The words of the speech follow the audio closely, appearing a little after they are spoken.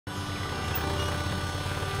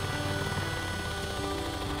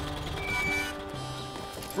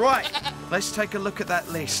Right, let's take a look at that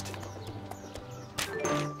list.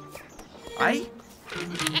 Hey?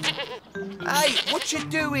 Hey, what you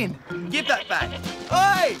doing? Give that back.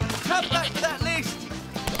 Hey, come back to that list.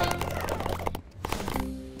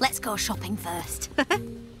 Let's go shopping first.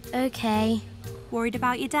 OK. Worried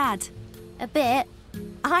about your dad? A bit.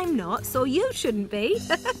 I'm not, so you shouldn't be.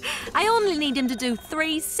 I only need him to do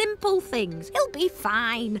 3 simple things. He'll be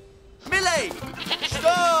fine. Millie,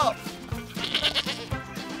 stop!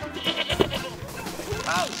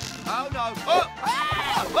 Oh no. Oh,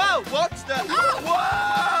 ah! Whoa, what's the...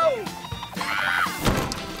 Whoa!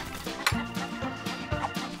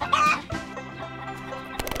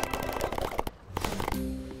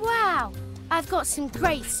 Wow, I've got some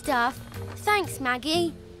great stuff. Thanks,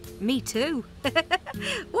 Maggie. Me too.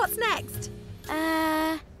 What's next?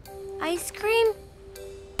 Ice cream?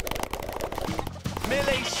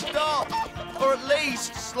 Millie, stop! Or at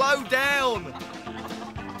least slow down.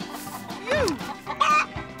 You!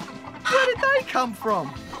 Where did they come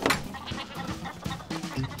from?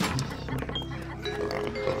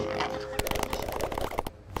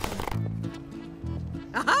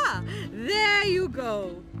 Aha! There you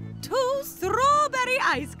go. 2 strawberry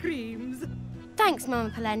ice creams. Thanks, Mama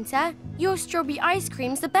Polenta. Your strawberry ice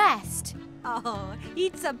cream's the best. Oh,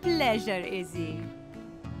 it's a pleasure, Izzy.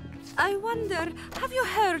 I wonder, have you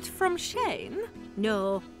heard from Shane?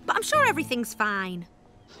 No, but I'm sure everything's fine.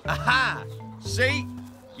 Aha! See?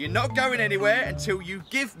 You're not going anywhere until you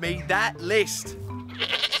give me that list.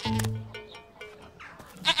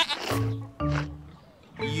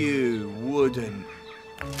 You wouldn't.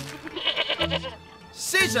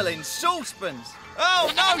 Sizzling saucepans. Oh,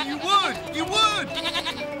 no, you would! You would!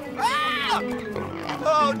 Ah!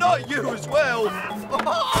 Oh, not you as well.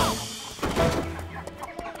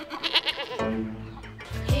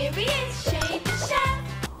 Here he is, Shane the chef.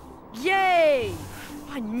 Yay!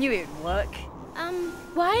 I knew it'd work.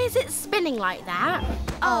 Why is it spinning like that?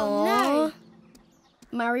 Oh, no.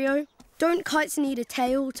 Mario, don't kites need a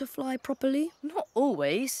tail to fly properly? Not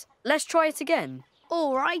always. Let's try it again.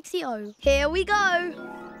 All righty-o. Here we go.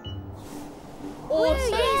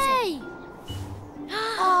 Awesome. Yay!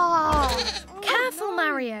 Oh, Careful,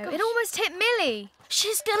 Mario. It almost hit Millie.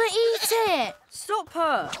 She's gonna eat it. Stop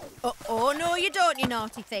her. Oh, no, you don't, you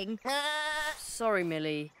naughty thing. Sorry,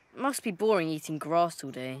 Millie. Must be boring eating grass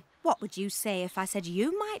all day. What would you say if I said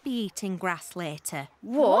you might be eating grass later?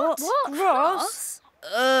 What? Grass?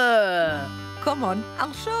 Come on,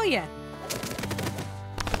 I'll show you.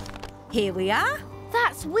 Here we are.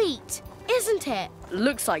 That's wheat, isn't it?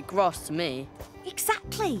 Looks like grass to me.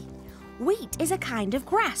 Exactly. Wheat is a kind of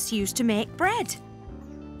grass used to make bread.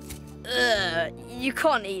 You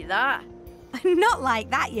can't eat that. Not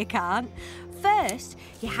like that, you can't. First,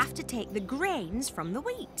 you have to take the grains from the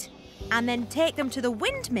wheat and then take them to the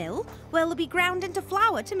windmill where they'll be ground into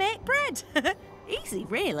flour to make bread. Easy,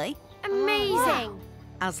 really. Amazing. Wow.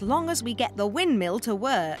 As long as we get the windmill to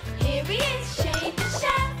work. Here he is, Shane the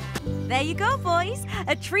chef. There you go, boys.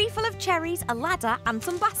 A tree full of cherries, a ladder and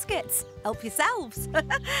some baskets. Help yourselves.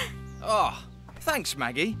 Oh, thanks,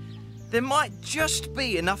 Maggie. There might just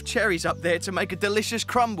be enough cherries up there to make a delicious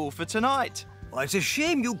crumble for tonight. Well, it's a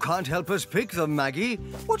shame you can't help us pick them, Maggie.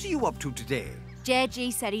 What are you up to today?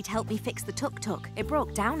 JG said he'd help me fix the tuk-tuk. It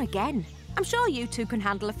broke down again. I'm sure you two can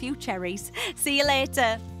handle a few cherries. See you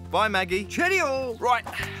later. Bye, Maggie. Cheerio! Right,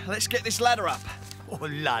 let's get this ladder up. Oh,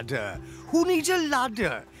 ladder. Who needs a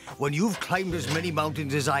ladder? When you've climbed as many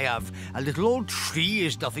mountains as I have, a little old tree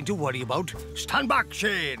is nothing to worry about. Stand back,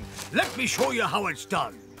 Shane. Let me show you how it's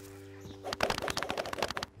done.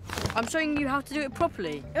 I'm showing you how to do it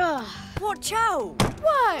properly. Watch out.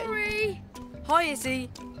 What? Hi, Izzy.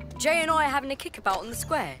 Jay and I are having a kickabout on the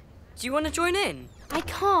square. Do you want to join in? I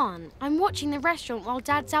can't. I'm watching the restaurant while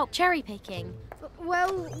Dad's out cherry picking.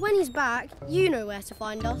 well, when he's back, you know where to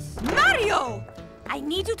find us. Mario! I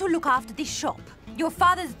need you to look after this shop. Your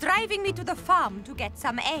father's driving me to the farm to get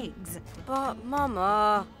some eggs. But,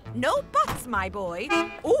 Mama... No buts, my boy.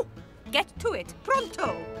 Oh, get to it,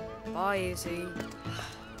 pronto. Bye, Izzy.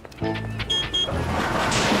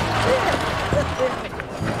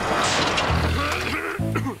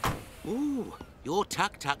 Ooh, your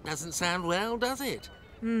tuk-tuk doesn't sound well, does it?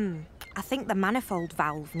 I think the manifold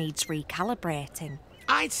valve needs recalibrating.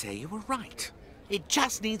 I'd say you were right. It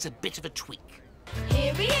just needs a bit of a tweak.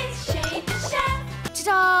 Here he is, Shane the chef.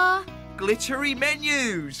 Ta-da! Glittery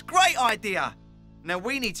menus! Great idea! Now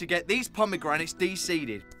we need to get these pomegranates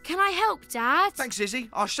de-seeded. Can I help, Dad? Thanks, Izzy.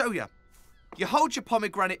 I'll show you. You hold your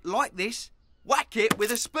pomegranate like this, whack it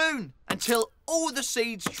with a spoon until all the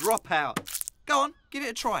seeds drop out. Go on, give it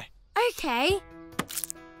a try. OK.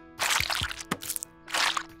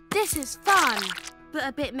 This is fun, but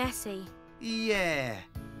a bit messy. Yeah.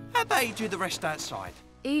 How about you do the rest outside?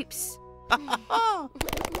 Oops.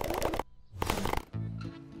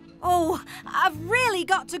 Oh, I've really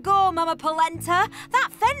got to go, Mama Polenta. That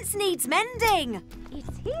fence needs mending.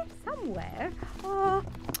 It's here somewhere.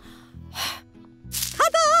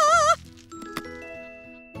 Ta-da!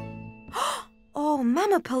 Oh,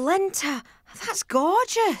 Mama Polenta, that's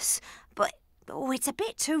gorgeous. But, it's a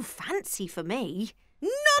bit too fancy for me.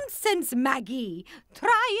 Nonsense, Maggie.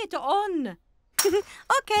 Try it on.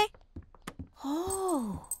 OK.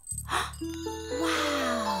 Oh.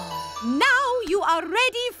 Wow. Now you are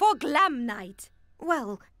ready for glam night.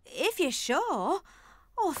 Well, if you're sure.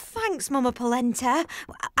 Oh, thanks, Mama Polenta.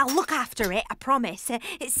 I'll look after it, I promise.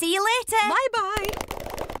 See you later. Bye-bye.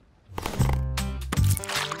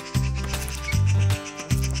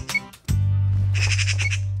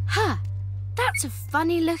 Huh. That's a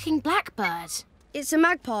funny-looking blackbird. It's a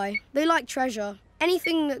magpie. They like treasure.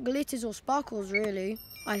 Anything that glitters or sparkles, really.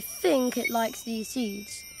 I think it likes these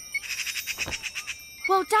seeds.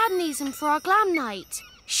 Well, Dad needs them for our glam night.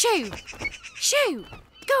 Shoo! Shoo!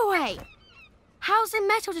 Go away! How's the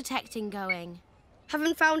metal detecting going?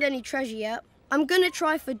 Haven't found any treasure yet. I'm gonna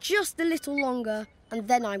try for just a little longer, and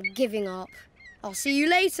then I'm giving up. I'll see you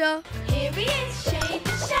later. Here he is, Shane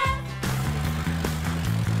the chef.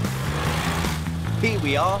 Here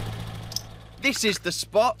we are. This is the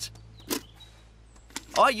spot.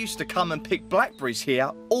 I used to come and pick blackberries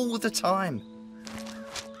here all the time.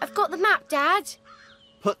 I've got the map, Dad.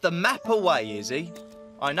 Put the map away, Izzy.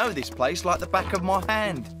 I know this place like the back of my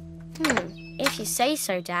hand. If you say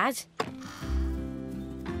so, Dad.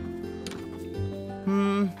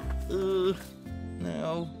 No.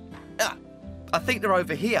 Ah, I think they're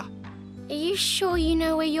over here. Are you sure you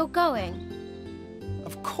know where you're going?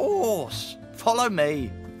 Of course. Follow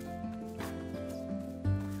me.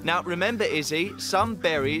 Now, remember, Izzy, some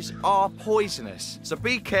berries are poisonous, so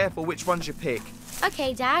be careful which ones you pick.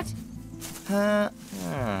 OK, Dad.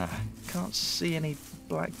 Can't see any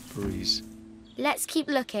blackberries. Let's keep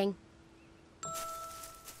looking.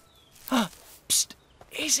 Psst!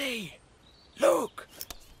 Izzy! Look!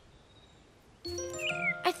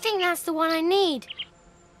 I think that's the one I need.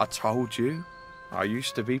 I told you. I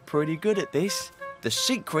used to be pretty good at this. The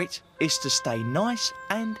secret is to stay nice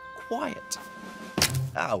and quiet.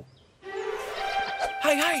 Oh.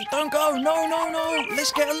 Hey, don't go. No.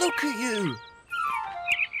 Let's get a look at you.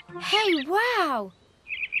 Hey, wow.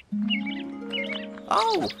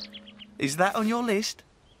 Oh, is that on your list?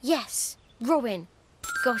 Yes, Robin.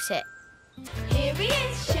 Got it. Here he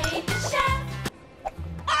is, Shane the chef.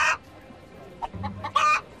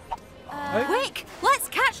 Quick, let's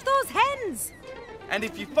catch those hens. And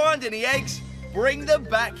if you find any eggs, bring them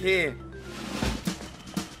back here.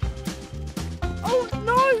 Oh,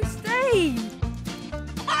 no, stay.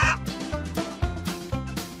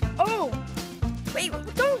 Oh, wait,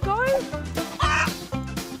 don't go.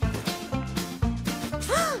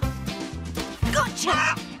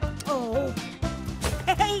 Gotcha. Oh,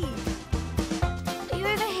 hey. Are you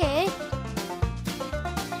over here?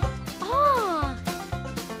 Ah.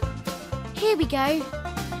 Here we go.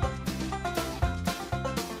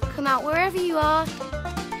 Come out wherever you are.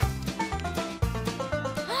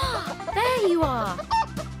 There you are.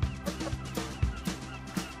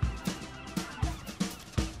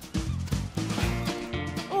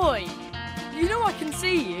 Oi, you know I can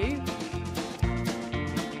see you.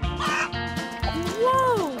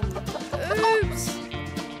 Whoa! Oops!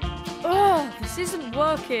 Oh, this isn't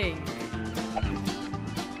working.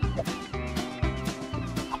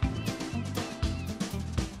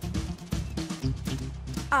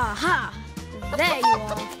 Aha! There you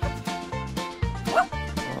are.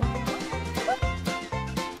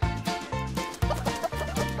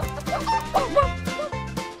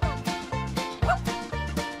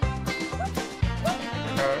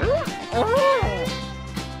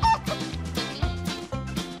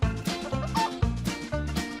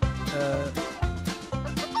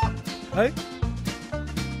 Hey?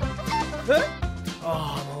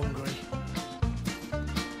 Oh, I'm hungry.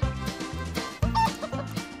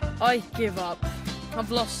 I give up.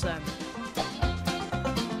 I've lost them.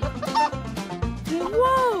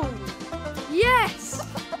 Whoa! Yes!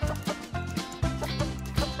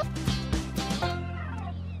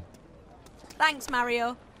 Thanks,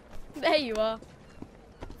 Mario. There you are.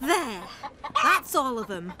 There. That's all of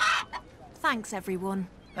them. Thanks, everyone.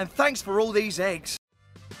 And thanks for all these eggs.